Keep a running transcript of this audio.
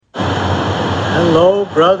Hello,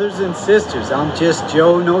 brothers and sisters. I'm just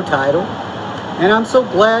Joe, no title. And I'm so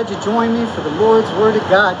glad you joined me for the Lord's Word of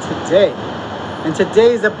God today. And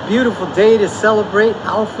today is a beautiful day to celebrate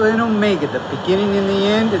Alpha and Omega, the beginning and the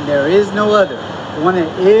end, and there is no other. The one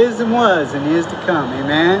that is and was and is to come.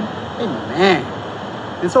 Amen? Amen.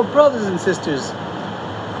 And so, brothers and sisters,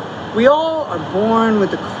 we all are born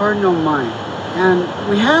with the cardinal mind. And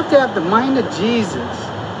we have to have the mind of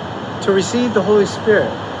Jesus to receive the Holy Spirit.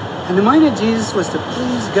 And the mind of Jesus was to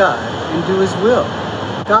please God and do His will.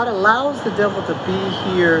 God allows the devil to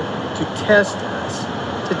be here to test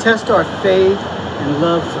us, to test our faith and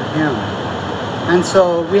love for Him. And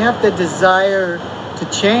so we have the desire to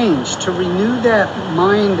change, to renew that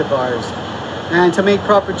mind of ours, and to make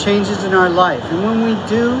proper changes in our life. And when we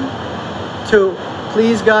do, to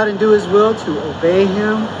please God and do His will, to obey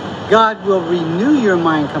Him, God will renew your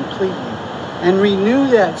mind completely and renew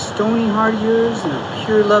that stony heart of yours and a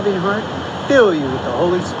pure loving heart and fill you with the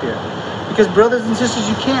Holy Spirit. Because brothers and sisters,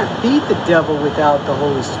 you can't beat the devil without the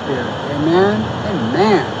Holy Spirit. Amen?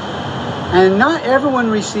 Amen. And not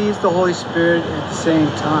everyone receives the Holy Spirit at the same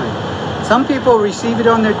time. Some people receive it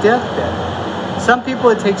on their deathbed. Some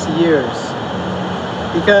people it takes years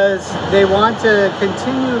because they want to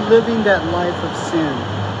continue living that life of sin.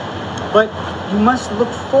 But you must look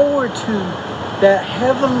forward to that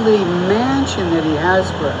heavenly mansion that He has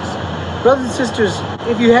for us. Brothers and sisters,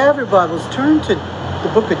 if you have your Bibles, turn to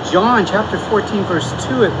the book of John, chapter 14, verse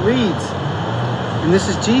 2. It reads, and this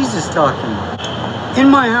is Jesus talking, "In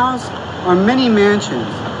my house are many mansions.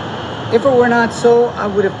 If it were not so, I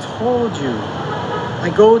would have told you. I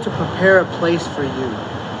go to prepare a place for you."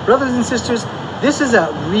 Brothers and sisters, this is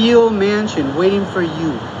a real mansion waiting for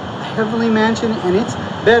you. A heavenly mansion, and it's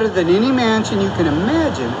better than any mansion you can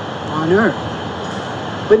imagine on earth.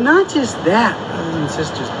 But not just that, brothers and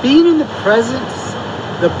sisters. Being in the presence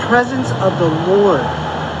of the Lord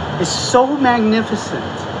is so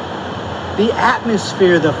magnificent. The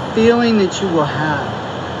atmosphere, the feeling that you will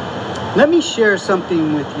have. Let me share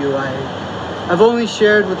something with you. I've only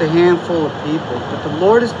shared with a handful of people, but the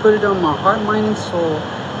Lord has put it on my heart, mind, and soul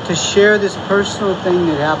to share this personal thing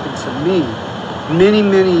that happened to me many,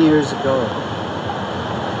 many years ago.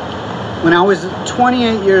 When I was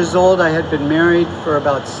 28 years old, I had been married for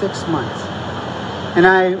about 6 months. And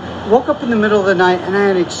I woke up in the middle of the night and I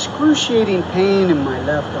had excruciating pain in my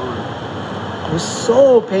left arm. It was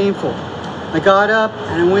so painful. I got up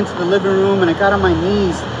and I went to the living room and I got on my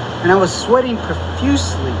knees and I was sweating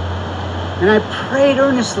profusely. And I prayed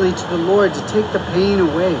earnestly to the Lord to take the pain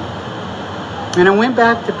away. And I went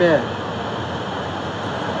back to bed.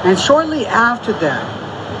 And shortly after that,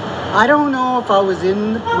 I don't know if I was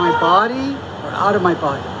in my body or out of my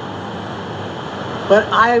body, but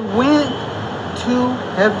I went to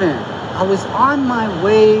heaven. I was on my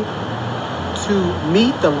way to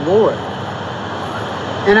meet the Lord.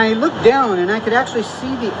 And I looked down and I could actually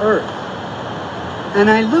see the earth. And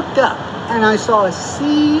I looked up and I saw a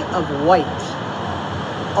sea of white,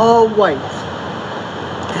 all white.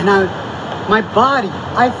 And my body,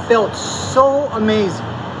 I felt so amazing.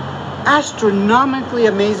 Astronomically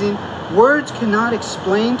amazing. Words cannot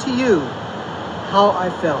explain to you how I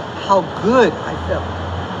felt, how good I felt.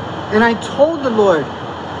 And I told the Lord,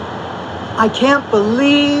 I can't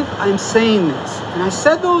believe I'm saying this. And I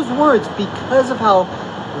said those words because of how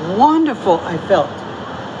wonderful I felt,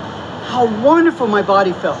 how wonderful my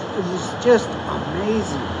body felt. It was just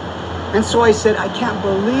amazing. And so I said, I can't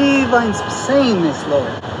believe I'm saying this,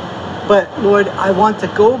 Lord. But Lord, I want to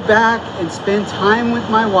go back and spend time with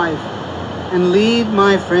my wife and lead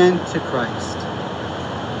my friend to Christ.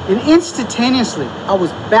 And instantaneously, I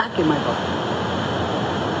was back in my body.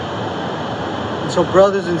 And so,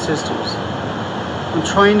 brothers and sisters, I'm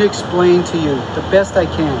trying to explain to you the best I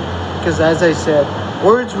can, because as I said,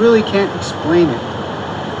 words really can't explain it.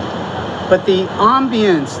 But the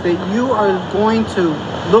ambience that you are going to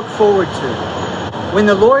look forward to, when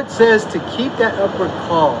the Lord says to keep that upward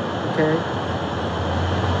call, okay?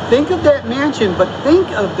 Think of that mansion, but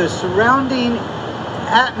think of the surrounding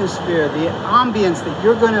atmosphere, the ambience that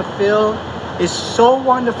you're going to feel is so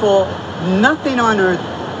wonderful. Nothing on earth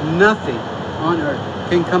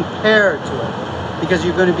can compare to it, because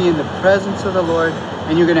you're going to be in the presence of the Lord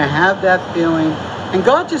and you're going to have that feeling. And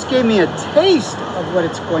God just gave me a taste of what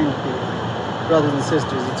it's going to be like. Brothers and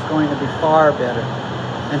sisters, it's going to be far better.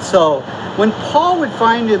 And so when Paul would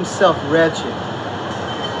find himself wretched,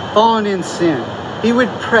 fallen in sin, he would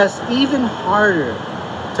press even harder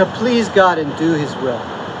to please God and do His will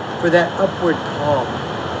for that upward call.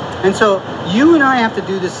 And so you and I have to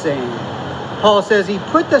do the same. Paul says he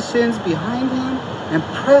put the sins behind him and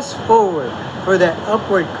pressed forward for that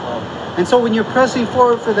upward call. And so when you're pressing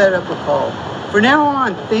forward for that upper call, from now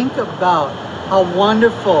on, think about how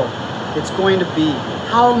wonderful it's going to be,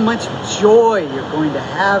 how much joy you're going to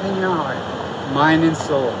have in your heart, mind and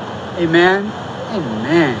soul. Amen?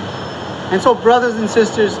 Amen. And so, brothers and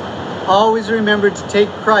sisters, always remember to take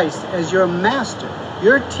Christ as your master,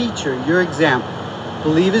 your teacher, your example.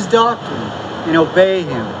 Believe his doctrine and obey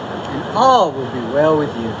him, and all will be well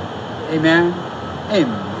with you. Amen?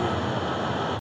 Amen.